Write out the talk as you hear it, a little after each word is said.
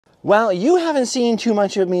Well, you haven't seen too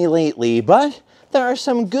much of me lately, but there are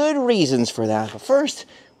some good reasons for that. But first,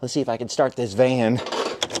 let's see if I can start this van.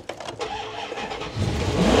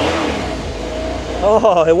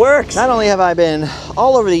 Oh, it works. Not only have I been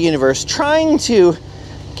all over the universe trying to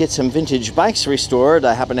get some vintage bikes restored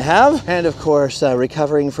I happen to have, and of course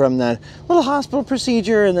recovering from that little hospital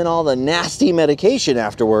procedure and then all the nasty medication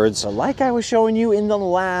afterwards. So like I was showing you in the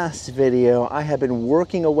last video, I have been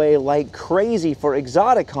working away like crazy for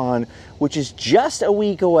Exoticon, which is just a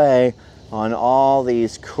week away, on all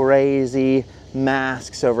these crazy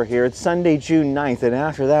masks over here. It's Sunday, June 9th, and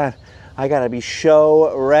after that I gotta be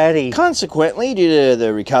show ready. Consequently, due to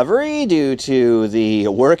the recovery, due to the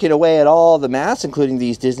working away at all the masks, including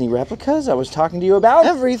these Disney replicas I was talking to you about,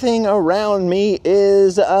 everything around me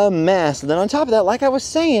is a mess. And then on top of that, like I was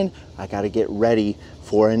saying, I gotta get ready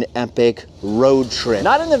for an epic road trip.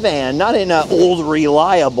 Not in the van, not in old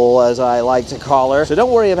reliable, as I like to call her. So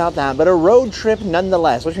don't worry about that, but a road trip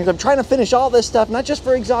nonetheless, which means I'm trying to finish all this stuff, not just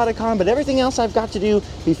for Exoticon, but everything else I've got to do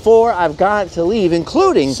before I've got to leave,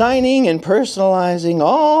 including signing and personalizing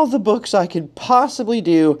all the books I could possibly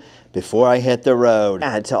do before I hit the road.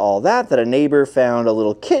 Add to all that a neighbor found a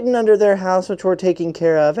little kitten under their house, which we're taking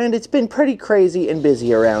care of, and it's been pretty crazy and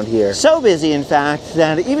busy around here. So busy, in fact,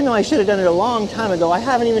 that even though I should have done it a long time ago, I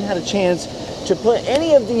haven't even had a chance to put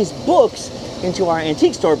any of these books into our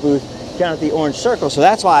antique store booth down at the Orange Circle. So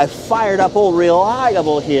that's why I fired up old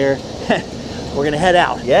Reliable here. We're gonna head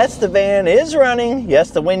out. Yes, the van is running.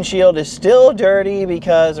 Yes, the windshield is still dirty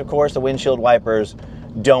because, of course, the windshield wipers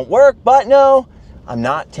don't work, but no, I'm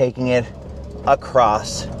not taking it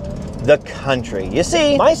across the country. You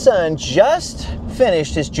see, my son just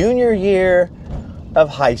finished his junior year of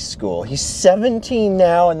high school. He's 17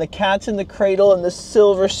 now, and the cat's in the cradle and the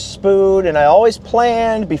silver spoon, and I always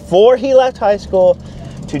planned before he left high school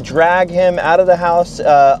to drag him out of the house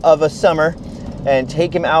of a summer and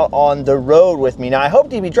take him out on the road with me. Now, I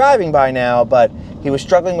hoped he'd be driving by now, but he was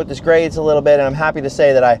struggling with his grades a little bit, and I'm happy to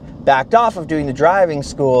say that I backed off of doing the driving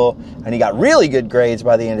school, and he got really good grades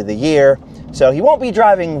by the end of the year. So he won't be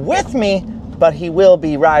driving with me, but he will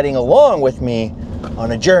be riding along with me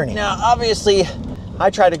on a journey. Now, obviously, I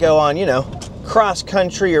try to go on, you know,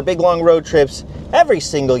 cross-country or big long road trips every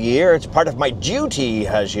single year. It's part of my duty,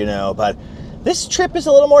 as you know, but this trip is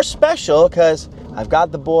a little more special because I've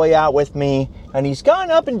got the boy out with me, and he's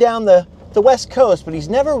gone up and down the West Coast, but he's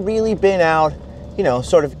never really been out, you know,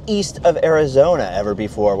 sort of east of Arizona ever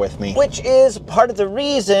before with me, which is part of the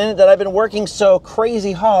reason that I've been working so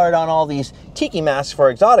crazy hard on all these tiki masks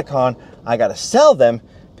for Exoticon. I gotta sell them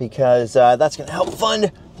because that's gonna help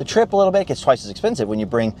fund the trip a little bit. It gets twice as expensive when you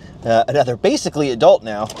bring another basically adult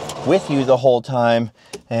now with you the whole time.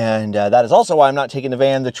 And that is also why I'm not taking the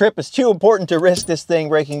van. The trip is too important to risk this thing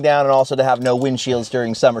breaking down, and also to have no windshields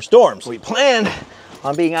during summer storms. We planned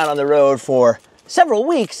on being out on the road for several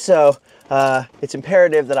weeks, so it's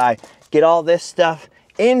imperative that I get all this stuff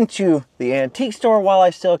into the antique store while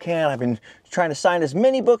I still can. I've been trying to sign as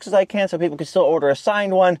many books as I can so people can still order a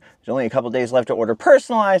signed one. There's only a couple days left to order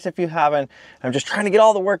personalized if you haven't. I'm just trying to get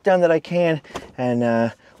all the work done that I can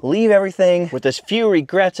and leave everything with as few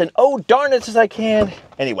regrets and oh darn it as I can.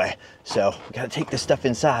 Anyway, so we gotta take this stuff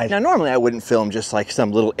inside. Now normally I wouldn't film just like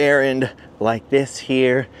some little errand like this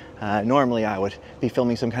here. Normally I would be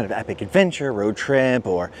filming some kind of epic adventure, road trip,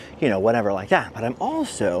 or, you know, whatever like that. But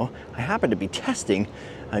I happen to be testing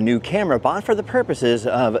a new camera bought for the purposes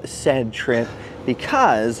of said trip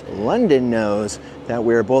because London knows that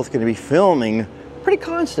we're both gonna be filming pretty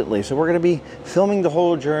constantly. So we're gonna be filming the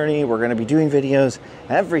whole journey. We're gonna be doing videos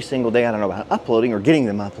every single day. I don't know about uploading or getting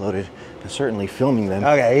them uploaded, but certainly filming them.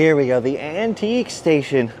 Okay, here we go, the antique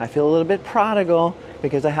station. I feel a little bit prodigal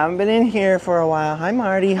because I haven't been in here for a while. Hi,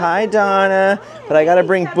 Marty. Hi, Donna. But I gotta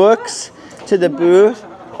bring books to the booth.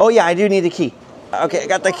 Oh yeah, I do need the key. Okay, I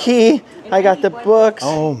got the key. I got the books.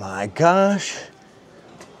 Oh my gosh.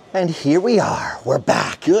 And here we are. We're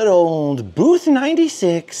back. Good old booth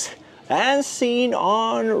 96, as seen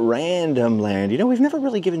on Random Land. You know, we've never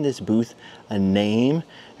really given this booth a name,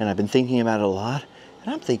 and I've been thinking about it a lot.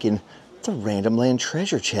 And I'm thinking, it's a Random Land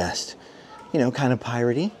treasure chest. You know, kind of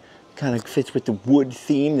piratey. Kind of fits with the wood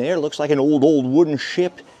theme there. Looks like an old wooden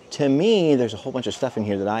ship to me. There's a whole bunch of stuff in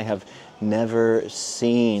here that I have never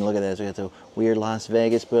seen. Look at this. We got the weird Las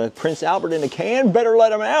Vegas book. Prince Albert in a can. Better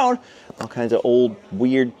let him out. All kinds of old,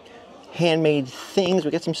 weird, handmade things.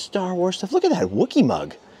 We got some Star Wars stuff. Look at that Wookiee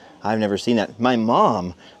mug. I've never seen that. My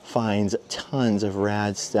mom finds tons of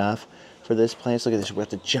rad stuff for this place. Look at this. We got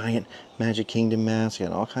the giant Magic Kingdom mask. We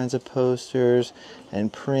got all kinds of posters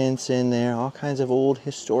and prints in there. All kinds of old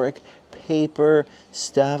historic paper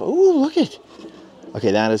stuff. Ooh, look at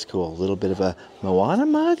Okay, that is cool. A little bit of a Moana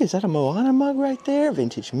mug. Is that a Moana mug right there?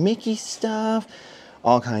 Vintage Mickey stuff.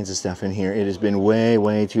 All kinds of stuff in here. It has been way,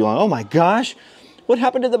 way too long. Oh my gosh. What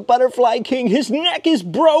happened to the Butterfly King? His neck is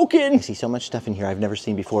broken. I see so much stuff in here I've never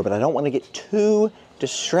seen before, but I don't want to get too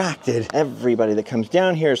distracted. Everybody that comes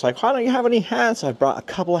down here is like, why don't you have any hats? I've brought a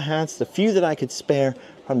couple of hats, the few that I could spare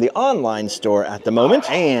from the online store at the moment,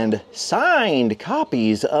 and signed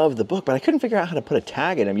copies of the book, but I couldn't figure out how to put a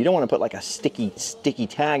tag in them. You don't want to put like a sticky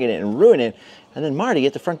tag in it and ruin it. And then Marty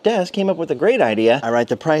at the front desk came up with a great idea. I write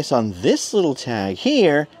the price on this little tag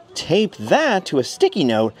here, tape that to a sticky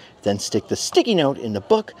note, then stick the sticky note in the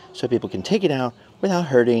book so people can take it out without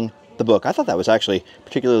hurting the book. I thought that was actually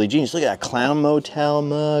particularly genius. Look at that Clown Motel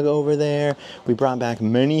mug over there. We brought back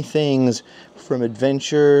many things from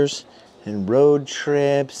adventures and road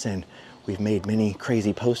trips, and we've made many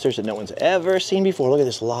crazy posters that no one's ever seen before. Look at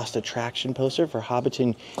this Lost Attraction poster for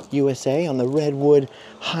Hobbiton, USA on the Redwood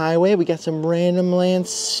Highway. We got some Random Land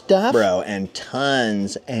stuff. Bro, and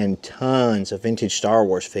tons of vintage Star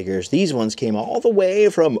Wars figures. These ones came all the way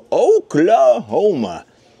from Oklahoma.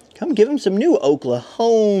 Come give them some new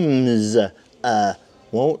Oklahomas,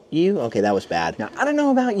 won't you? Okay, that was bad. Now, I don't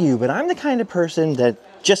know about you, but I'm the kind of person that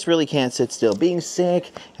just really can't sit still. Being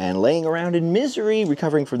sick and laying around in misery,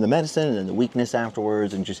 recovering from the medicine and the weakness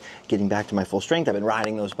afterwards, and just getting back to my full strength. I've been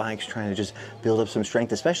riding those bikes, trying to just build up some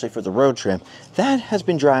strength, especially for the road trip. That has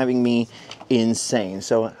been driving me insane.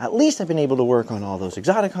 So at least I've been able to work on all those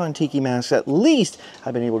Exoticon Tiki masks. At least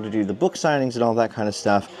I've been able to do the book signings and all that kind of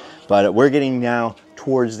stuff. But we're getting now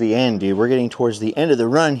towards the end, dude. We're getting towards the end of the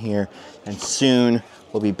run here, and soon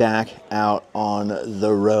we'll be back out on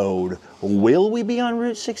the road. Will we be on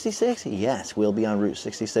Route 66? Yes, we'll be on Route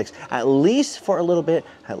 66, at least for a little bit.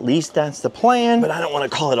 At least that's the plan, but I don't want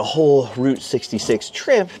to call it a whole Route 66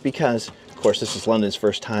 trip because, of course, this is London's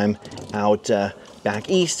first time out back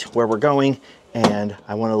east where we're going, and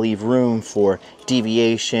I want to leave room for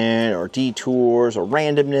deviation or detours or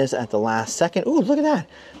randomness at the last second. Ooh, look at that.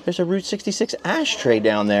 There's a Route 66 ashtray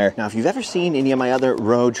down there. Now, if you've ever seen any of my other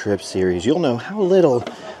road trip series, you'll know how little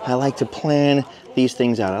I like to plan these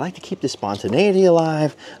things out. I like to keep the spontaneity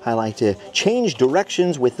alive. I like to change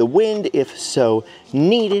directions with the wind if so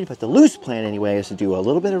needed. But the loose plan anyway is to do a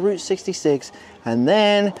little bit of Route 66. And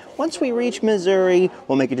then once we reach Missouri,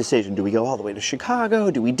 we'll make a decision. Do we go all the way to Chicago?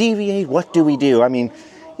 Do we deviate? What do we do? I mean,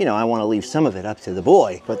 you know, I want to leave some of it up to the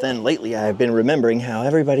boy. But then lately I've been remembering how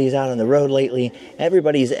everybody's out on the road lately.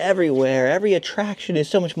 Everybody's everywhere. Every attraction is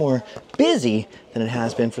so much more busy than it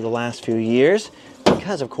has been for the last few years.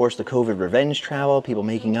 Because, of course, the COVID revenge travel, people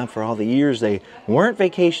making up for all the years they weren't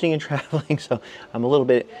vacationing and traveling. So I'm a little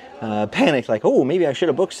bit panicked, like, oh, maybe I should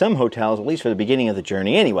have booked some hotels, at least for the beginning of the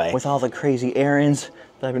journey anyway. With all the crazy errands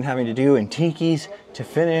that I've been having to do and Tikis to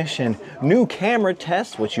finish and new camera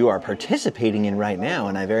tests, which you are participating in right now,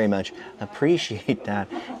 and I very much appreciate that.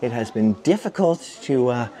 It has been difficult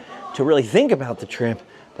to really think about the trip,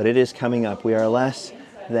 but it is coming up. We are less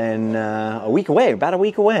than a week away, about a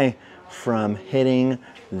week away from hitting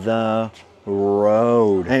the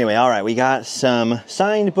road. Anyway, all right, we got some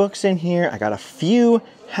signed books in here. I got a few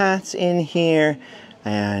hats in here,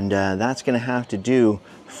 and that's gonna have to do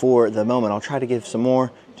for the moment. I'll try to give some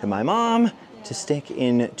more to my mom to stick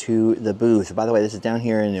into the booth. By the way, this is down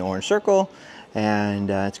here in the orange circle, and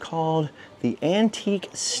it's called the Antique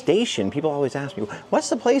Station. People always ask me, what's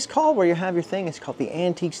the place called where you have your thing? It's called the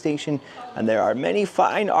Antique Station, and there are many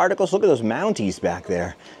fine articles. Look at those Mounties back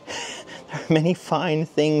there. There are many fine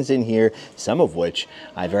things in here, some of which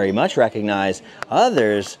I very much recognize.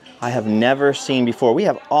 Others I have never seen before. We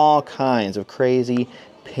have all kinds of crazy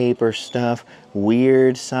paper stuff,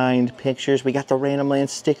 weird signed pictures. We got the Random Land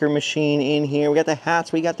sticker machine in here. We got the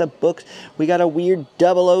hats, we got the books, we got a weird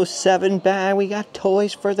 007 bag, we got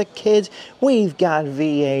toys for the kids, we've got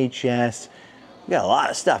VHS. We got a lot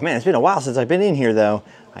of stuff. Man, it's been a while since I've been in here though.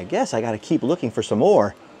 I guess I gotta keep looking for some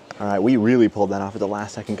more. All right, we really pulled that off at the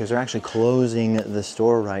last second because they're actually closing the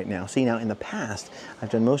store right now. See, now in the past,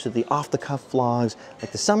 I've done most of the off-the-cuff vlogs,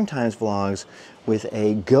 like the Sometimes vlogs, with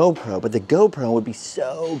a GoPro, but the GoPro would be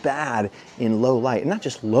so bad in low light, and not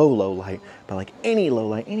just low light, but like any low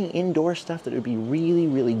light, any indoor stuff, that it would be really,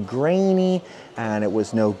 really grainy, and it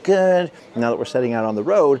was no good. Now that we're setting out on the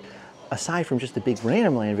road, aside from just the big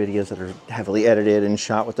Random Land videos that are heavily edited and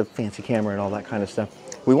shot with the fancy camera and all that kind of stuff,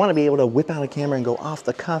 we want to be able to whip out a camera and go off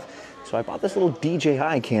the cuff. So I bought this little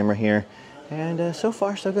DJI camera here, And so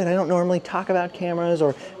far, so good. I don't normally talk about cameras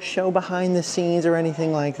or show behind the scenes or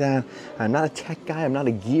anything like that. I'm not a tech guy. I'm not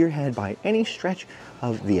a gearhead by any stretch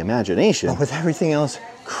of the imagination. But with everything else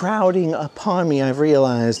crowding upon me, I've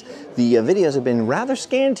realized the videos have been rather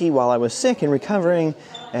scanty while I was sick and recovering.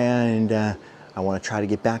 And I want to try to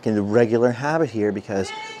get back into regular habit here, because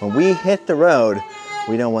when we hit the road,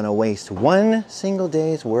 we don't want to waste one single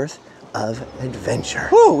day's worth of adventure.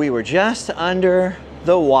 Whew, we were just under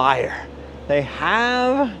the wire. They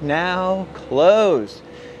have now closed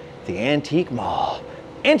the Antique Mall,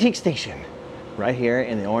 Antique Station, right here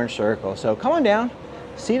in the Orange Circle. So come on down,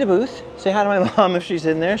 see the booth, say hi to my mom if she's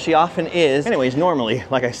in there. She often is. Anyways, normally,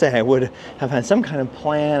 like I said, I would have had some kind of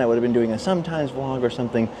plan. I would have been doing a sometimes vlog or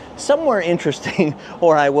something somewhere interesting,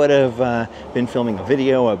 or I would have been filming a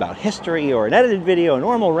video about history or an edited video, a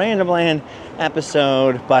normal Random Land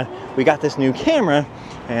episode. But we got this new camera,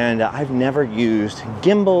 and I've never used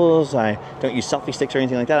gimbals. I don't use selfie sticks or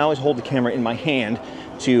anything like that. I always hold the camera in my hand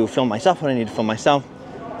to film myself when I need to film myself.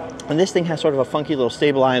 And this thing has sort of a funky little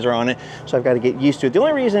stabilizer on it, so I've got to get used to it. The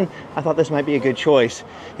only reason I thought this might be a good choice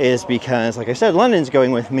is because, like I said, London's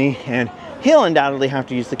going with me, and he'll undoubtedly have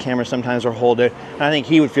to use the camera sometimes or hold it. And I think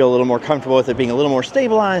he would feel a little more comfortable with it being a little more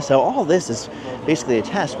stabilized. So all this is basically a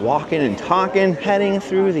test, walking and talking, heading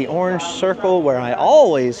through the Orange Circle, where I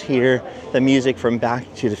always hear the music from Back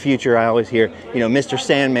to the Future. I always hear, you know, Mr.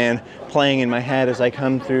 Sandman playing in my head as I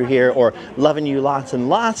come through here, or Loving You Lots and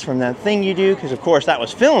Lots from That Thing You Do, because of course that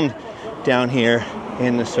was filmed down here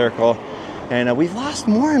in the circle. And we've lost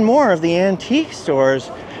more and more of the antique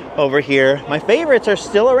stores over here. My favorites are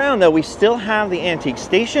still around though. We still have the Antique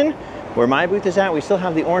Station where my booth is at. We still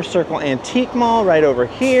have the Orange Circle Antique Mall right over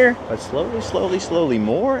here. But slowly,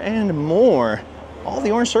 more and more, all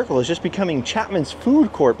the Orange Circle is just becoming Chapman's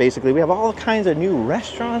food court, basically. We have all kinds of new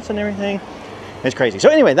restaurants and everything. It's crazy. So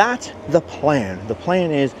anyway, that's the plan. The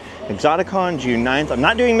plan is Exoticon June 9th. I'm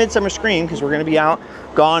not doing Midsummer Scream because we're going to be out,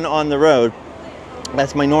 gone on the road.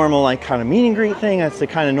 That's my normal, like, kind of meet and greet thing. That's the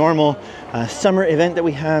kind of normal summer event that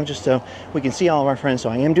we have, just so we can see all of our friends. So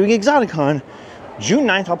I am doing Exoticon June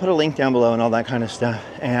 9th. I'll put a link down below and all that kind of stuff.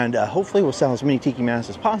 And hopefully we'll sell as many tiki masks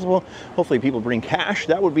as possible. Hopefully people bring cash.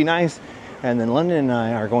 That would be nice. And then London and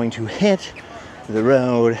I are going to hit the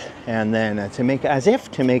road, and then to make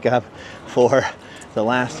up for the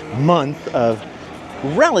last month of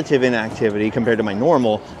relative inactivity compared to my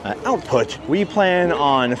normal output, we plan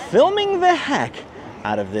on filming the heck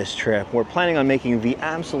out of this trip. We're planning on making the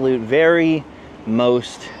absolute very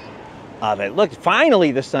most of it. Look,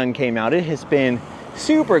 finally the sun came out. It has been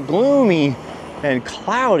super gloomy and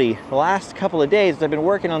cloudy the last couple of days. I've been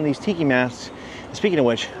working on these tiki masks. Speaking of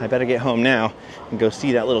which, I better get home now and go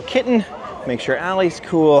see that little kitten, make sure Allie's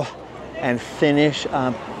cool, and finish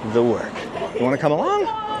up the work. You want to come along?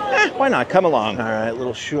 Why not? Come along. All right,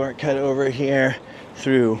 little shortcut over here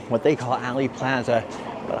through what they call Alley Plaza,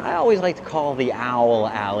 but I always like to call the Owl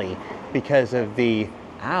Alley because of the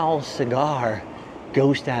Owl Cigar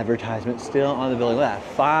ghost advertisement still on the building. Look at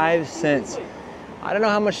that, 5 cents. I don't know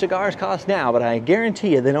how much cigars cost now, but I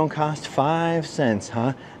guarantee you they don't cost 5 cents,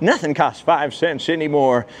 huh? Nothing costs 5 cents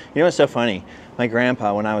anymore. You know what's so funny? My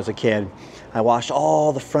grandpa, when I was a kid, I washed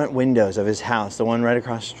all the front windows of his house, the one right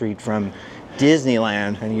across the street from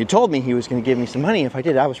Disneyland, and he told me he was going to give me some money if I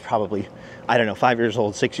did. I was probably, I don't know, 5 years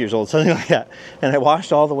old, 6 years old, something like that. And I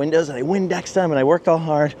washed all the windows and I Windexed them and I worked all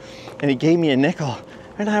hard, and he gave me a nickel.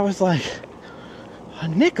 And I was like, a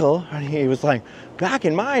nickel? And he was like, back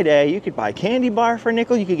in my day, you could buy a candy bar for a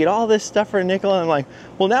nickel, you could get all this stuff for a nickel. And I'm like,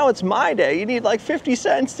 well, now it's my day. You need like 50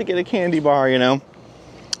 cents to get a candy bar, you know?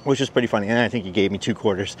 Which is pretty funny. And I think he gave me 2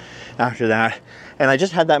 quarters after that. And I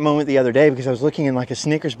just had that moment the other day because I was looking in like a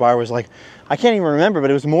Snickers bar, was like, I can't even remember, but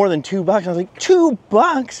it was more than $2. I was like,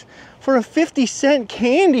 $2 for a 50-cent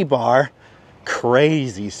candy bar?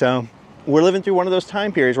 Crazy. So we're living through one of those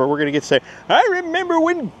time periods where we're going to get to say, I remember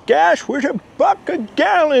when gas was $1 a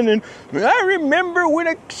gallon, and I remember when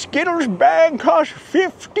a Skittles bag cost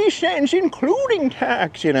 50 cents, including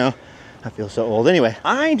tax, you know. I feel so old. Anyway,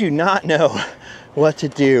 I do not know what to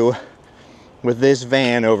do with this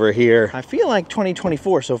van over here. I feel like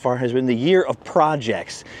 2024 so far has been the year of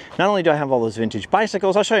projects. Not only do I have all those vintage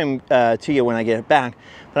bicycles, I'll show them to you when I get it back,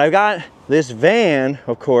 but I've got this van,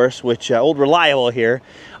 of course, which Old Reliable here.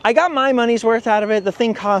 I got my money's worth out of it. The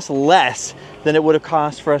thing costs less than it would have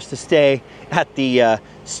cost for us to stay at the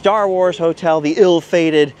Star Wars Hotel, the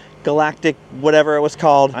ill-fated Galactic, whatever it was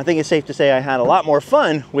called. I think it's safe to say I had a lot more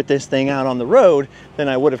fun with this thing out on the road than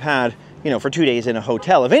I would have had you know, for 2 days in a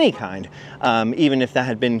hotel of any kind, even if that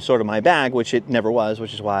had been sort of my bag, which it never was,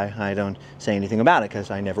 which is why I don't say anything about it,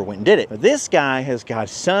 because I never went and did it. But this guy has got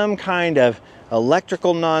some kind of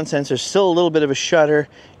electrical nonsense. There's still a little bit of a shudder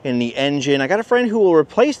in the engine. I got a friend who will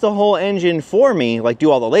replace the whole engine for me, like do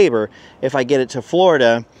all the labor. If I get it to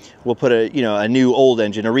Florida, we'll put a, you know, a new old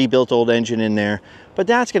engine, a rebuilt old engine in there. But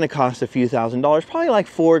that's going to cost a few $1,000s, probably like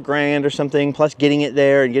 $4,000 or something, plus getting it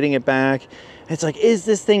there and getting it back. It's like, is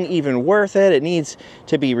this thing even worth it? It needs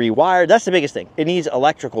to be rewired. That's the biggest thing. It needs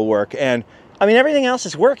electrical work. And I mean, everything else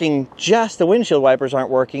is working, just the windshield wipers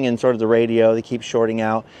aren't working, and sort of the radio, they keep shorting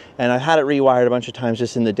out. And I've had it rewired a bunch of times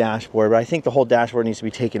just in the dashboard, but I think the whole dashboard needs to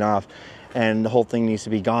be taken off and the whole thing needs to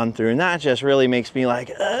be gone through. And that just really makes me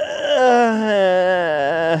like,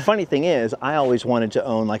 Funny thing is, I always wanted to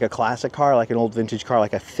own like a classic car, like an old vintage car,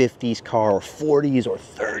 like a 50s car or 40s or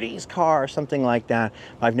 30s car or something like that.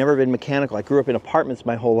 I've never been mechanical. I grew up in apartments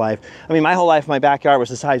my whole life. I mean, my whole life, my backyard was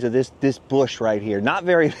the size of this bush right here, not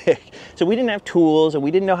very big. So we didn't have tools and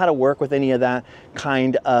we didn't know how to work with any of that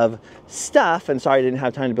kind of stuff. And sorry, I didn't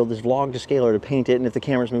have time to build this vlog to scale or to paint it. And if the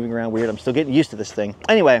camera's moving around weird, I'm still getting used to this thing.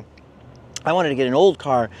 Anyway, I wanted to get an old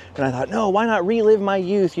car, and I thought, no, why not relive my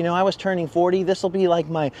youth? You know, I was turning 40. This will be like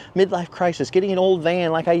my midlife crisis, getting an old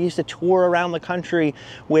van like I used to tour around the country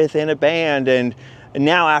with in a band. And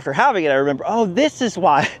now after having it, I remember, oh, this is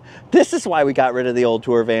why we got rid of the old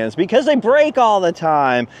tour vans, because they break all the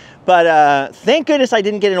time. But thank goodness I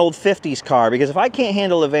didn't get an old 50s car, because if I can't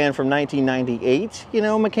handle a van from 1998, you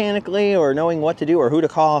know, mechanically, or knowing what to do or who to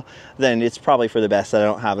call, then it's probably for the best that I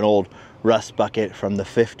don't have an old rust bucket from the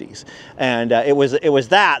 50s. And it was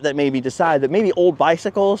that made me decide that maybe old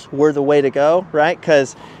bicycles were the way to go, right?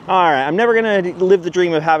 Because, all right, I'm never gonna live the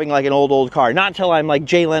dream of having like an old car, not until I'm like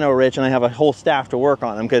Jay Leno rich and I have a whole staff to work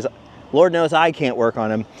on them, because Lord knows I can't work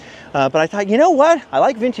on them. But I thought, you know what? I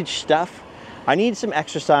like vintage stuff. I need some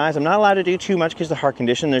exercise. I'm not allowed to do too much because of the heart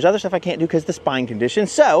condition. There's other stuff I can't do because of the spine condition.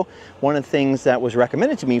 So one of the things that was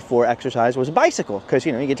recommended to me for exercise was a bicycle, because,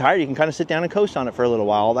 you know, you get tired, you can kind of sit down and coast on it for a little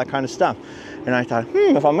while, all that kind of stuff. And I thought,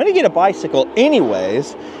 if I'm going to get a bicycle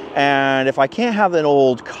anyways, and if I can't have an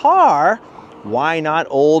old car, why not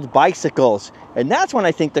old bicycles? And that's when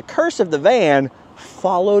I think the curse of the van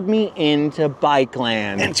followed me into bike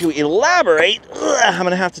land. And to elaborate, I'm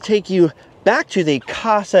going to have to take you back to the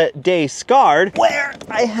Casa de Scard, where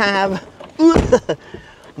I have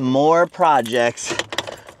more projects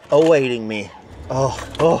awaiting me.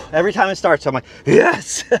 Oh, every time it starts, I'm like,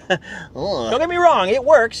 yes! Don't get me wrong, it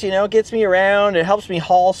works, you know, it gets me around, it helps me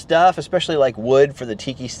haul stuff, especially like wood for the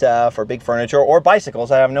tiki stuff, or big furniture, or bicycles.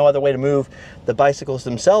 I have no other way to move the bicycles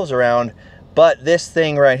themselves around but this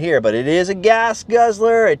thing right here. But it is a gas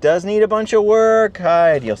guzzler. It does need a bunch of work.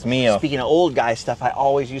 Ay, Dios mío. Speaking of old guy stuff, I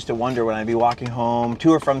always used to wonder when I'd be walking home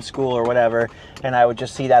to or from school or whatever, and I would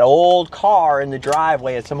just see that old car in the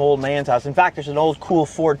driveway at some old man's house. In fact, there's an old cool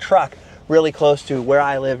Ford truck really close to where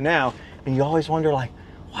I live now, and you always wonder, like,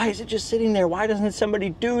 why is it just sitting there? Why doesn't somebody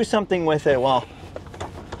do something with it? Well,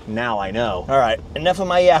 now I know. All right, enough of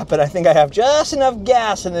my yapping. I think I have just enough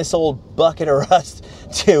gas in this old bucket of rust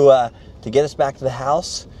to get us back to the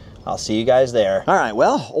house. I'll see you guys there. All right,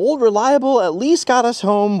 well, old reliable at least got us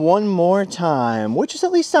home one more time, which is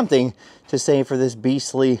at least something to say for this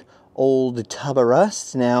beastly old tub of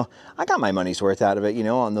rust. Now, I got my money's worth out of it, you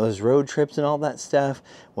know, on those road trips and all that stuff.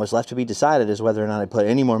 What's left to be decided is whether or not I put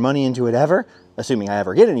any more money into it ever, assuming I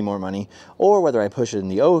ever get any more money, or whether I push it in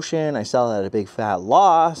the ocean, I sell it at a big fat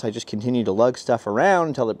loss, I just continue to lug stuff around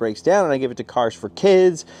until it breaks down and I give it to Cars for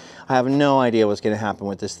Kids. I have no idea what's going to happen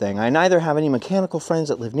with this thing. I neither have any mechanical friends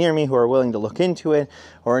that live near me who are willing to look into it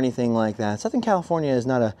or anything like that. Southern California is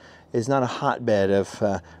not a hotbed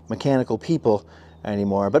of mechanical people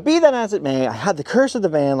anymore. But be that as it may, I had the curse of the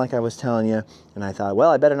van, like I was telling you, and I thought,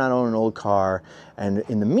 well, I better not own an old car. And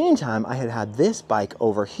in the meantime, I had this bike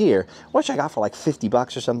over here, which I got for like 50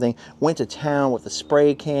 bucks or something. Went to town with the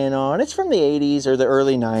spray can on. It's from the 80s or the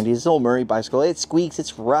early 90s. It's an old Murray bicycle. It squeaks,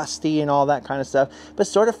 it's rusty and all that kind of stuff, but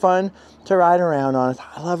sort of fun to ride around on.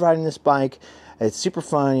 I love riding this bike. It's super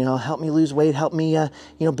fun, you know, help me lose weight, help me, you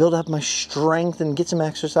know, build up my strength and get some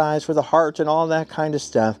exercise for the heart and all that kind of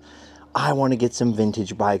stuff. I want to get some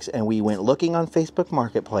vintage bikes, and we went looking on Facebook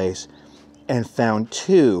Marketplace and found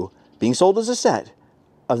two being sold as a set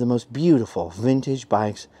of the most beautiful vintage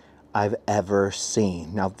bikes I've ever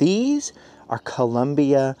seen. Now, these are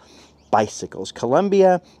Columbia bicycles.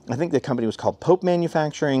 Columbia, I think the company was called Pope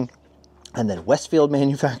Manufacturing, and then Westfield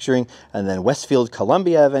Manufacturing, and then Westfield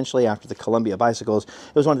Columbia eventually after the Columbia bicycles.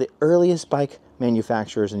 It was one of the earliest bike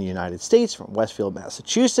manufacturers in the United States, from Westfield,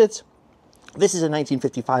 Massachusetts. This is a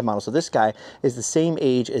 1955 model, so this guy is the same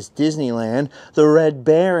age as Disneyland. The Red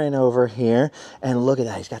Baron over here, and look at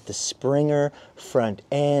that. He's got the Springer front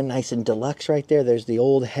end, nice and deluxe right there. There's the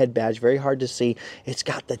old head badge, very hard to see. It's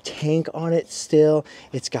got the tank on it still.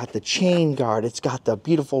 It's got the chain guard. It's got the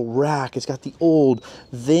beautiful rack. It's got the old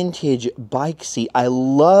vintage bike seat. I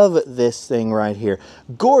love this thing right here.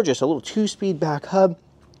 Gorgeous, a little 2-speed back hub.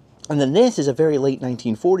 And then this is a very late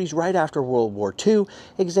 1940s, right after World War II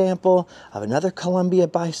example of another Columbia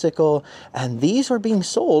bicycle. And these were being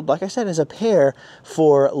sold, like I said, as a pair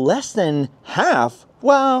for less than half,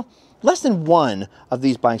 well, less than one of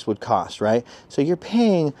these bikes would cost, right? So you're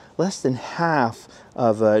paying less than half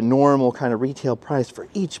of a normal kind of retail price for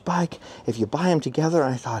each bike if you buy them together.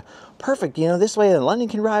 And I thought, perfect, you know, this way London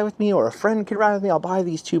can ride with me or a friend can ride with me. I'll buy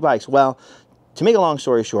these 2 bikes. Well, to make a long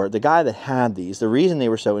story short, the guy that had these, the reason they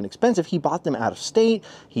were so inexpensive, he bought them out of state,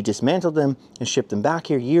 he dismantled them and shipped them back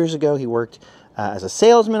here years ago. He worked as a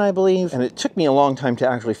salesman, I believe, and it took me a long time to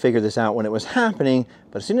actually figure this out when it was happening,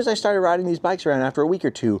 but as soon as I started riding these bikes around after a week or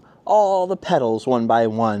two, all the pedals, one by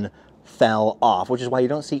one, fell off, which is why you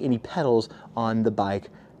don't see any pedals on the bike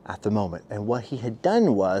at the moment. And what he had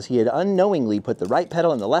done was he had unknowingly put the right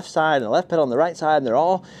pedal on the left side and the left pedal on the right side, and they're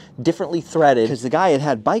all differently threaded because the guy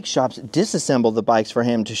had bike shops disassemble the bikes for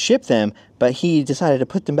him to ship them, but he decided to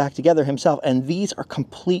put them back together himself, and these are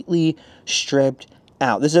completely stripped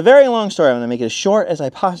out. This is a very long story. I'm going to make it as short as I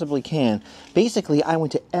possibly can. Basically, I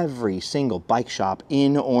went to every single bike shop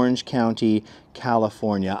in Orange County,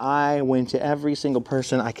 California. I went to every single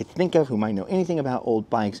person I could think of who might know anything about old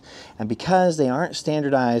bikes, and because they aren't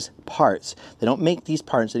standardized parts, they don't make these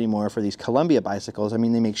parts anymore for these Columbia bicycles. I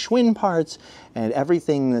mean, they make Schwinn parts, and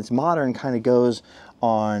everything that's modern kind of goes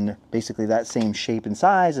on basically that same shape and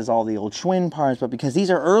size as all the old Schwinn parts, but because these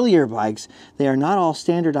are earlier bikes, they are not all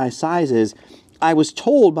standardized sizes. I was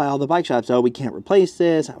told by all the bike shops, oh, we can't replace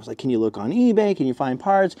this. I was like, can you look on eBay? Can you find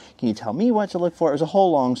parts? Can you tell me what to look for? It was a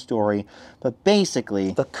whole long story. But basically,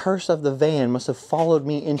 the curse of the van must have followed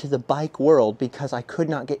me into the bike world because I could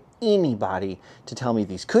not get anybody to tell me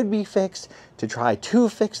these could be fixed, to try to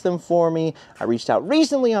fix them for me. I reached out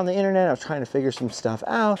recently on the internet. I was trying to figure some stuff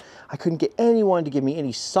out. I couldn't get anyone to give me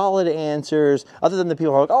any solid answers other than the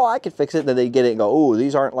people who are like, oh, I could fix it. Then they get it and go, oh,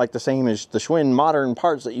 these aren't like the same as the Schwinn modern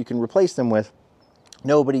parts that you can replace them with.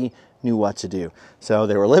 Nobody knew what to do. So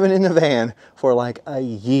they were living in the van for like a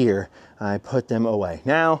year. I put them away.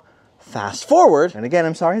 Now, fast forward, and again,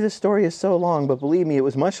 I'm sorry this story is so long, but believe me, it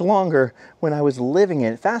was much longer when I was living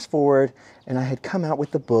it. Fast forward, and I had come out with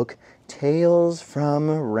the book, Tales from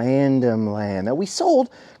Random Land. Now, we sold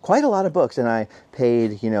quite a lot of books, and I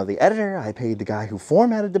paid, you know, the editor, I paid the guy who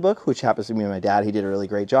formatted the book, which happens to be my dad. He did a really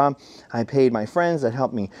great job. I paid my friends that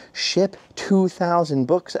helped me ship 2,000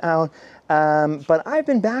 books out. But I've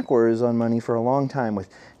been backwards on money for a long time with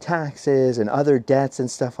taxes and other debts and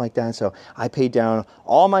stuff like that. So I paid down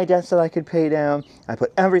all my debts that I could pay down. I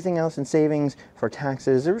put everything else in savings for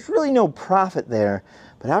taxes. There was really no profit there.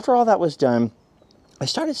 But after all that was done, I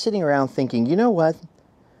started sitting around thinking, you know what?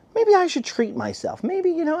 Maybe I should treat myself. Maybe,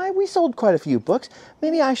 you know, we sold quite a few books.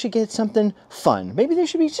 Maybe I should get something fun. Maybe there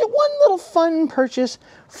should be just one little fun purchase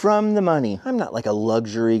from the money. I'm not like a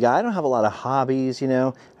luxury guy. I don't have a lot of hobbies, you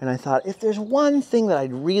know. And I thought, if there's one thing that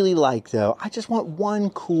I'd really like, though, I just want one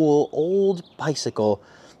cool old bicycle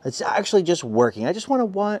that's actually just working. I just want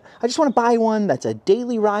to buy one that's a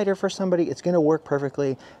daily rider for somebody. It's going to work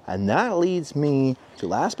perfectly. And that leads me to,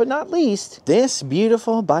 last but not least, this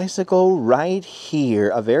beautiful bicycle right here.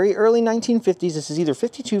 A very early 1950s. This is either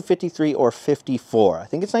 52, 53, or 54. I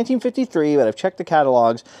think it's 1953, but I've checked the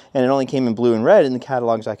catalogs, and it only came in blue and red in the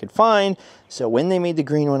catalogs I could find. So when they made the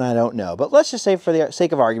green one, I don't know. But let's just say, for the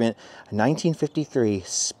sake of argument, a 1953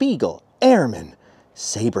 Spiegel Airman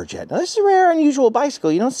Saberjet. Now, this is a rare, unusual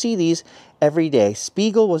bicycle. You don't see these every day.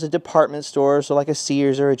 Spiegel was a department store, so like a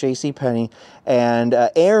Sears or a JCPenney, and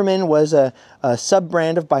Airman was a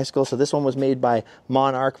sub-brand of bicycle. So this one was made by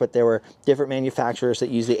Monarch, but there were different manufacturers that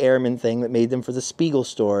used the Airman thing that made them for the Spiegel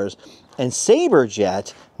stores. And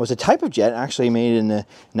Saberjet was a type of jet actually made in the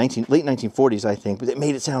late 1940s, I think, but it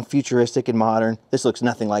made it sound futuristic and modern. This looks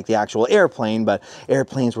nothing like the actual airplane, but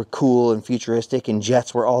airplanes were cool and futuristic, and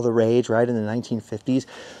jets were all the rage, right, in the 1950s.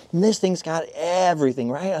 And this thing's got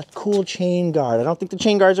everything, right? A cool chain guard. I don't think the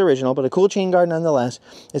chain guard's original, but a cool chain guard nonetheless.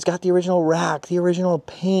 It's got the original rack, the original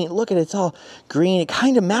paint. Look at it, it's all green. It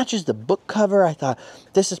kind of matches the book cover. I thought,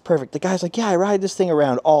 this is perfect. The guy's like, yeah, I ride this thing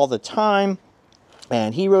around all the time.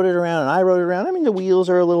 And he rode it around, and I rode it around. I mean, the wheels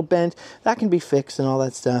are a little bent. That can be fixed and all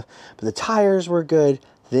that stuff. But the tires were good.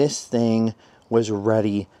 This thing was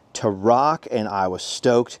ready to rock, and I was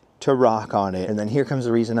stoked to rock on it. And then here comes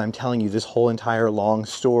the reason I'm telling you this whole entire long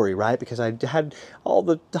story, right? Because I had all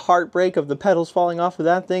the heartbreak of the pedals falling off of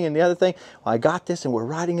that thing and the other thing. Well, I got this and we're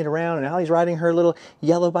riding it around, and Allie's riding her little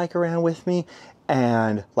yellow bike around with me.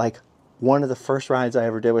 And like one of the first rides I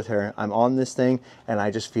ever did with her, I'm on this thing and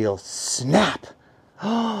I just feel snap.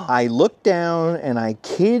 I look down and I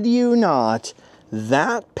kid you not,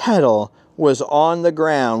 that pedal was on the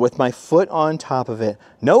ground with my foot on top of it,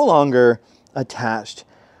 no longer attached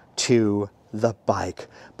to the bike.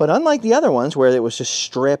 But unlike the other ones where it was just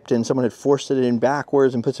stripped and someone had forced it in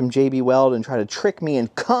backwards and put some JB Weld and tried to trick me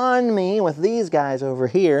and con me with these guys over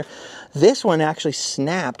here, this one actually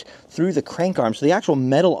snapped through the crank arm. So the actual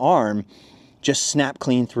metal arm just snapped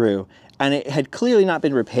clean through. And it had clearly not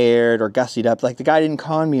been repaired or gussied up. Like, the guy didn't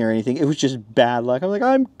con me or anything. It was just bad luck. I'm like,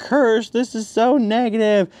 I'm cursed. This is so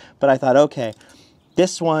negative. But I thought, okay,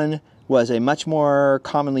 this one was a much more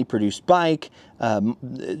commonly produced bike.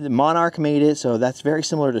 The Monarch made it, so that's very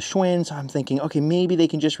similar to Schwinn. So I'm thinking, okay, maybe they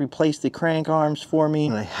can just replace the crank arms for me.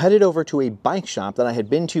 And I headed over to a bike shop that I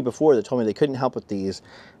had been to before that told me they couldn't help with these.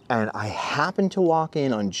 And I happened to walk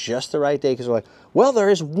in on just the right day because they're like, well, there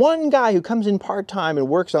is one guy who comes in part-time and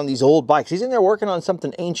works on these old bikes. He's in there working on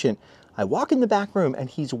something ancient. I walk in the back room and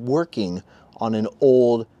he's working on an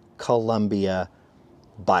old Columbia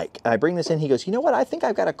bike. And I bring this in, he goes, you know what? I think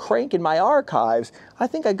I've got a crank in my archives. I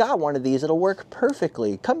think I got one of these. It'll work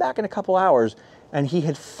perfectly. Come back in a couple hours. And he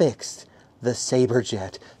had fixed the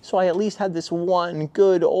Saberjet. So I at least had this one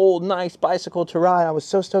good old nice bicycle to ride. I was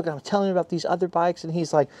so stoked. I was telling him about these other bikes and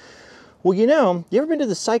he's like, well, you know, you ever been to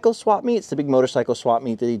the cycle swap meet? It's the big motorcycle swap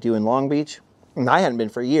meet that they do in Long Beach. And I hadn't been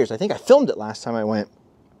for years. I think I filmed it last time I went.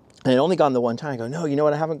 And I'd only gone the one time. I go, no, you know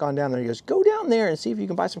what? I haven't gone down there. He goes, go down there and see if you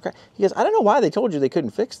can buy some cranks. He goes, I don't know why they told you they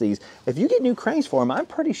couldn't fix these. If you get new cranks for them, I'm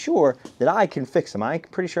pretty sure that I can fix them. I'm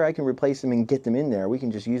pretty sure I can replace them and get them in there. We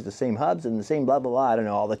can just use the same hubs and the same blah, blah, blah. I don't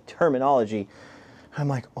know, all the terminology. I'm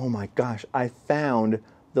like, oh my gosh, I found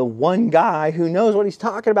the one guy who knows what he's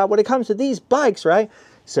talking about when it comes to these bikes, right?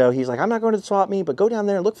 So he's like, I'm not going to the swap meet, but go down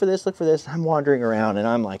there and look for this, look for this. I'm wandering around and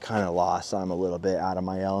I'm like kind of lost. I'm a little bit out of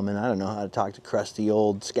my element. I don't know how to talk to crusty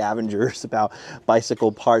old scavengers about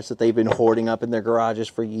bicycle parts that they've been hoarding up in their garages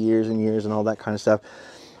for years and years and all that kind of stuff.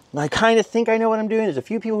 And I kind of think I know what I'm doing. There's a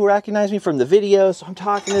few people who recognize me from the video, so I'm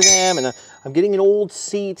talking to them, and I'm getting an old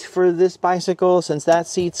seat for this bicycle since that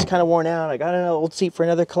seat's kind of worn out. I got an old seat for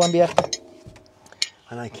another Columbia.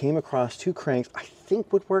 And I came across two cranks I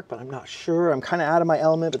think would work, but I'm not sure. I'm kind of out of my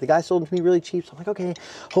element, but the guy sold them to me really cheap. So I'm like, okay,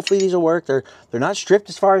 hopefully these will work. They're not stripped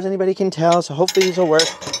as far as anybody can tell, so hopefully these will work.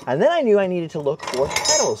 And then I knew I needed to look for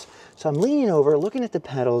pedals. So I'm leaning over, looking at the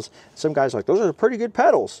pedals. Some guy's like, those are pretty good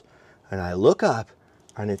pedals. And I look up,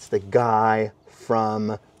 and it's the guy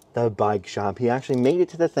from the bike shop. He actually made it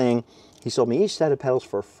to the thing. He sold me each set of pedals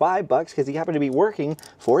for $5 because he happened to be working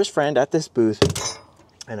for his friend at this booth.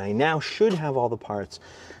 And I now should have all the parts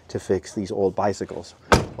to fix these old bicycles.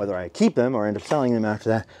 Whether I keep them or end up selling them after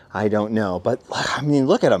that, I don't know. But I mean,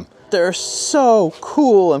 look at them. They're so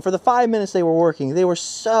cool. And for the 5 minutes they were working, they were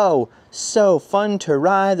so fun to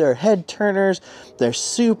ride. They're head turners. They're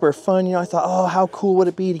super fun. You know, I thought, oh, how cool would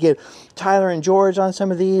it be to get Tyler and George on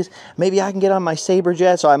some of these? Maybe I can get on my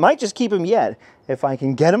Saberjet. So I might just keep them yet if I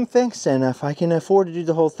can get them fixed and if I can afford to do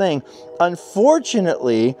the whole thing.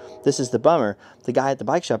 Unfortunately, this is the bummer. The guy at the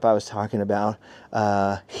bike shop I was talking about,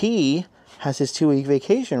 he has his 2-week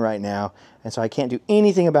vacation right now. And so I can't do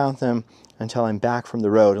anything about them until I'm back from the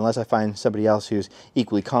road, unless I find somebody else who's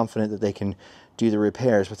equally confident that they can do the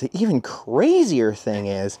repairs. But the even crazier thing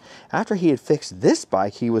is, after he had fixed this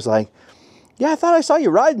bike, he was like, yeah, I thought I saw you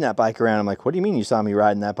riding that bike around. I'm like, what do you mean you saw me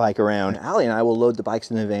riding that bike around? And Allie and I will load the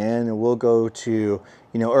bikes in the van and we'll go to,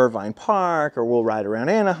 you know, Irvine Park, or we'll ride around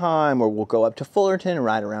Anaheim, or we'll go up to Fullerton and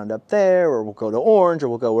ride around up there, or we'll go to Orange, or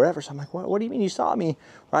we'll go wherever. So I'm like, what do you mean you saw me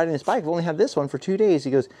riding this bike? I've only had this one for 2 days.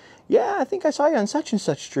 He goes, yeah, I think I saw you on such and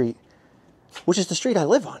such street, which is the street I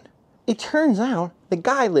live on. It turns out the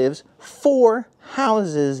guy lives 4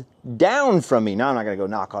 houses down from me. Now, I'm not going to go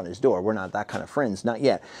knock on his door. We're not that kind of friends, not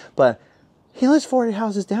yet. But he lives 40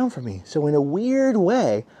 houses down from me. So in a weird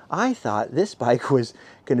way, I thought this bike was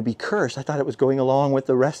going to be cursed. I thought it was going along with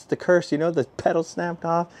the rest of the curse, you know, the pedal snapped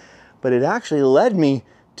off. But it actually led me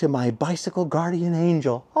to my bicycle guardian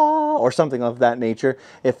angel, or something of that nature.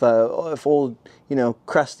 If old, you know,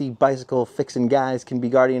 crusty bicycle fixing guys can be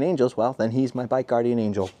guardian angels, well, then he's my bike guardian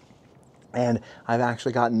angel. And I've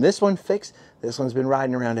actually gotten this one fixed. This one's been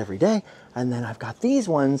riding around every day. And then I've got these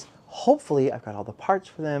ones hopefully I've got all the parts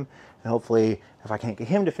for them, and hopefully if I can't get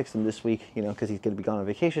him to fix them this week, you know, because he's going to be gone on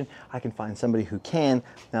vacation, I can find somebody who can,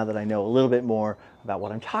 now that I know a little bit more about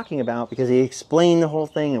what I'm talking about, because he explained the whole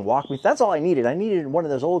thing and walked me. That's all I needed. I needed one of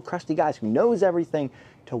those old crusty guys who knows everything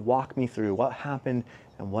to walk me through what happened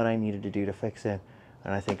and what I needed to do to fix it.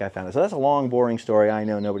 And I think I found it. So that's a long, boring story. I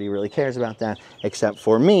know nobody really cares about that except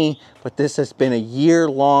for me, but this has been a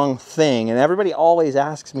year-long thing, and everybody always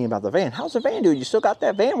asks me about the van. How's the van doing? You still got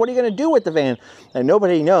that van? What are you going to do with the van? And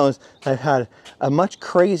nobody knows I've had a much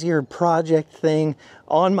crazier project thing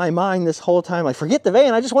on my mind this whole time. Like, forget the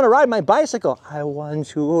van, I just want to ride my bicycle. I want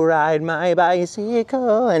to ride my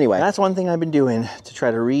bicycle. Anyway, that's one thing I've been doing to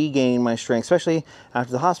try to regain my strength, especially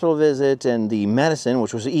after the hospital visit and the medicine,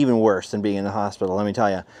 which was even worse than being in the hospital, let me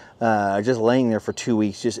tell you. Just laying there for 2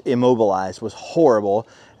 weeks, just immobilized, was horrible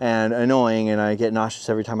and annoying, and I get nauseous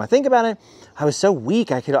every time I think about it. I was so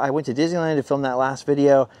weak. I went to Disneyland to film that last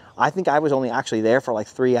video. I think I was only actually there for like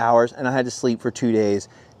 3 hours, and I had to sleep for 2 days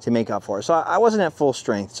to make up for it. So I wasn't at full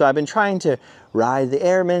strength. So I've been trying to ride the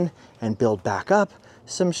Airman and build back up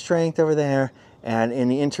some strength over there. And in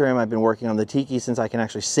the interim, I've been working on the Tiki, since I can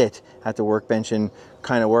actually sit at the workbench and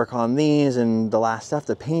kind of work on these and the last stuff,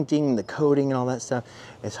 the painting, the coating, and all that stuff.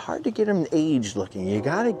 It's hard to get them aged looking. You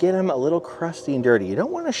got to get them a little crusty and dirty. You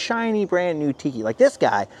don't want a shiny, brand new Tiki. Like this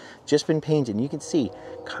guy, just been painted. You can see,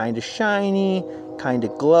 kind of shiny, kind of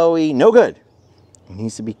glowy. No good. It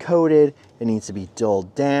needs to be coated, it needs to be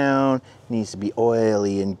dulled down, it needs to be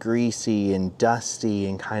oily and greasy and dusty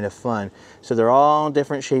and kind of fun. So they're all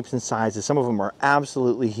different shapes and sizes. Some of them are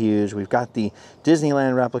absolutely huge. We've got the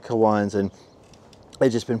Disneyland replica ones, and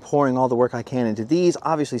I've just been pouring all the work I can into these,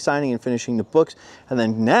 obviously signing and finishing the books, and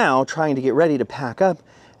then now trying to get ready to pack up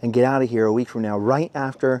and get out of here a week from now, right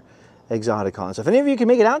after Exoticon. So if any of you can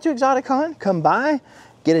make it out to Exoticon, come by,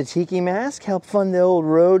 get a Tiki mask, help fund the old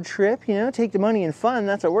road trip, you know, take the money and fun.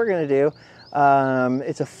 That's what we're going to do.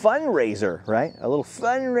 It's a fundraiser, right? A little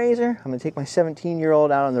fundraiser. I'm going to take my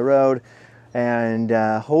 17-year-old out on the road and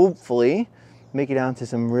hopefully make it out to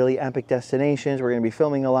some really epic destinations. We're going to be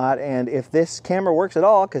filming a lot, and if this camera works at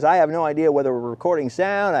all, because I have no idea whether we're recording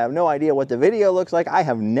sound, I have no idea what the video looks like. I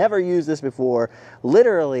have never used this before.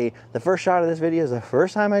 Literally, the first shot of this video is the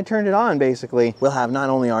first time I turned it on, basically. We'll have not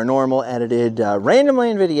only our normal edited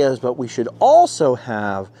Randomland videos, but we should also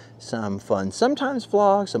have some fun sometimes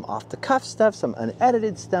vlogs, some off-the-cuff stuff, some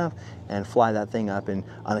unedited stuff, and fly that thing up in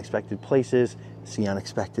unexpected places, see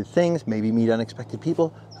unexpected things, maybe meet unexpected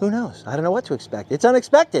people. Who knows? I don't know what to expect. It's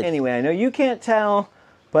unexpected. Anyway, I know you can't tell,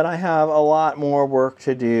 but I have a lot more work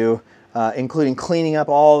to do, including cleaning up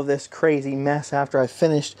all of this crazy mess after I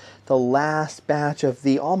finished the last batch of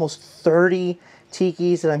the almost 30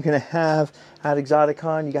 Tikis that I'm going to have at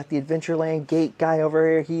Exoticon. You got the Adventureland gate guy over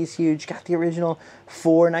here. He's huge. Got the original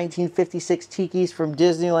 4 1956 Tikis from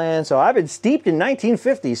Disneyland. So I've been steeped in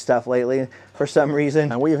 1950s stuff lately for some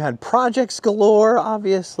reason. And we've had projects galore,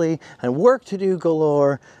 obviously, and work to do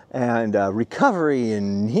galore, and recovery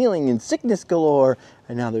and healing and sickness galore.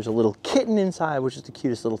 And now there's a little kitten inside, which is the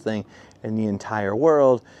cutest little thing in the entire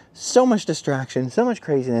world. So much distraction, so much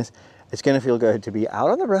craziness. It's going to feel good to be out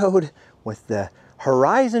on the road with the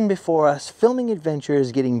horizon before us, filming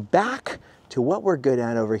adventures, getting back to what we're good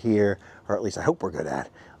at over here, or at least I hope we're good at,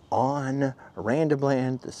 on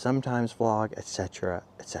Randomland, the Sometimes Vlog, etc.,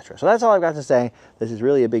 etc. So that's all I've got to say. This is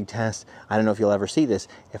really a big test. I don't know if you'll ever see this.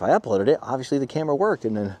 If I uploaded it, obviously the camera worked,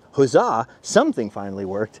 and then huzzah, something finally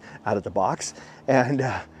worked out of the box, and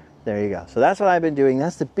there you go. So that's what I've been doing.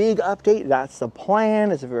 That's the big update. That's the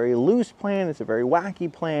plan. It's a very loose plan. It's a very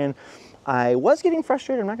wacky plan. I was getting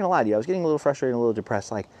frustrated. I'm not going to lie to you. I was getting a little frustrated and a little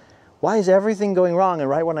depressed. Like, why is everything going wrong? And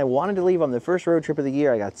right when I wanted to leave on the first road trip of the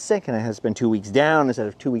year, I got sick and I had to spend 2 weeks down instead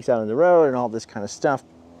of 2 weeks out on the road and all this kind of stuff.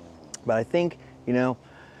 But I think, you know,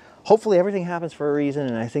 hopefully everything happens for a reason,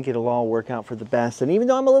 and I think it'll all work out for the best. And even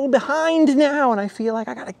though I'm a little behind now and I feel like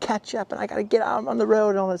I got to catch up and I got to get out on the road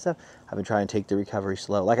and all that stuff, I've been trying to take the recovery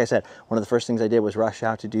slow. Like I said, one of the first things I did was rush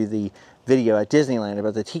out to do the video at Disneyland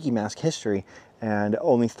about the Tiki Mask history, and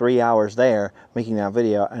only 3 hours there making that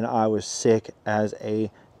video, and I was sick as a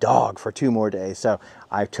dog for 2 more days. So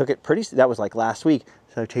I took it that was like last week,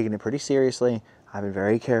 so I've taken it pretty seriously. I've been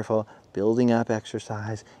very careful, building up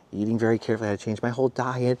exercise, eating very carefully. I had to change my whole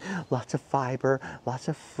diet, lots of fiber, lots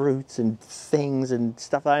of fruits and things and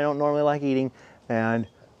stuff that I don't normally like eating, and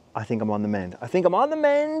I think I'm on the mend. I think I'm on the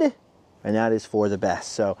mend, and that is for the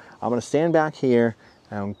best. So I'm gonna stand back here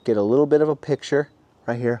and get a little bit of a picture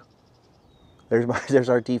right here. there's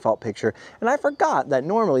our default picture. And I forgot that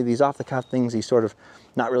normally these off-the-cuff things, these sort of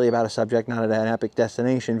not really about a subject, not an epic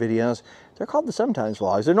destination videos, they're called the Sometimes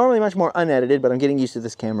Vlogs. They're normally much more unedited, but I'm getting used to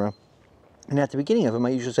this camera. And at the beginning of them, I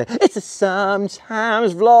usually say, it's a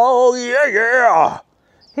Sometimes Vlog, yeah, yeah.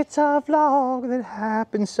 It's a vlog that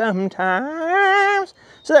happens sometimes.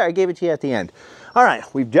 So there, I gave it to you at the end. All right,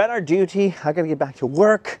 we've done our duty. I gotta get back to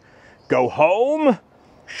work, go home,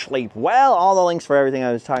 sleep well. All the links for everything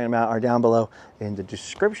I was talking about are down below in the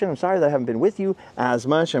description. I'm sorry that I haven't been with you as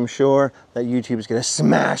much. I'm sure that YouTube is gonna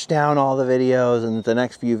smash down all the videos, and the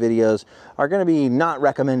next few videos are gonna be not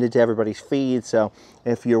recommended to everybody's feed. So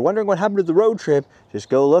if you're wondering what happened to the road trip, just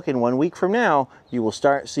go look, and 1 week from now, you will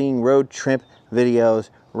start seeing road trip videos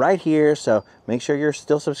right here. So make sure you're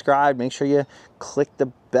still subscribed. Make sure you click the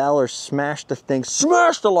bell or smash the thing,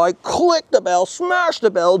 smash the like, click the bell, smash the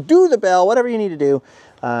bell, do the bell, whatever you need to do.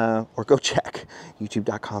 Or go check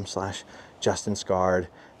youtube.com/Justin Scarred.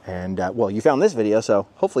 And well, you found this video, so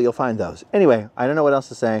hopefully you'll find those. Anyway, I don't know what else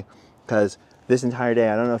to say, because this entire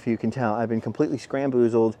day, I don't know if you can tell, I've been completely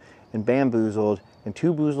scramboozled and bamboozled and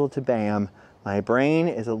too boozled to bam. My brain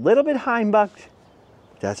is a little bit hindbucked,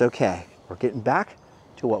 but that's okay. We're getting back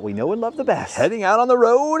to what we know and love the best. Heading out on the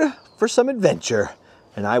road for some adventure,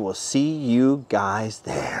 and I will see you guys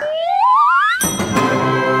there.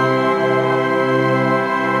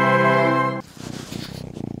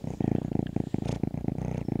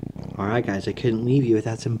 All right, guys, I couldn't leave you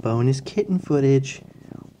without some bonus kitten footage.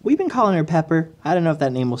 We've been calling her Pepper. I don't know if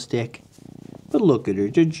that name will stick, but look at her.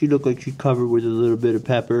 Doesn't she look like she's covered with a little bit of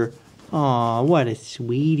pepper? Aw, what a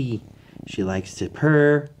sweetie. She likes to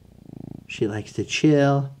purr. She likes to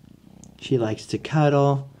chill. She likes to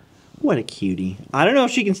cuddle. What a cutie. I don't know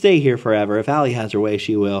if she can stay here forever. If Allie has her way,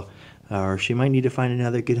 she will. Or she might need to find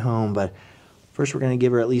another good home. But first, we're going to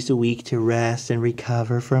give her at least a week to rest and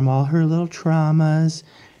recover from all her little traumas.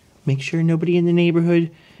 Make sure nobody in the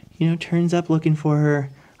neighborhood, turns up looking for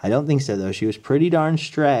her. I don't think so, though. She was pretty darn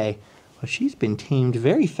stray. Well, she's been tamed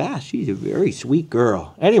very fast. She's a very sweet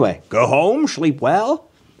girl. Anyway, go home, sleep well.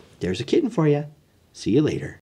 There's a kitten for you. See you later.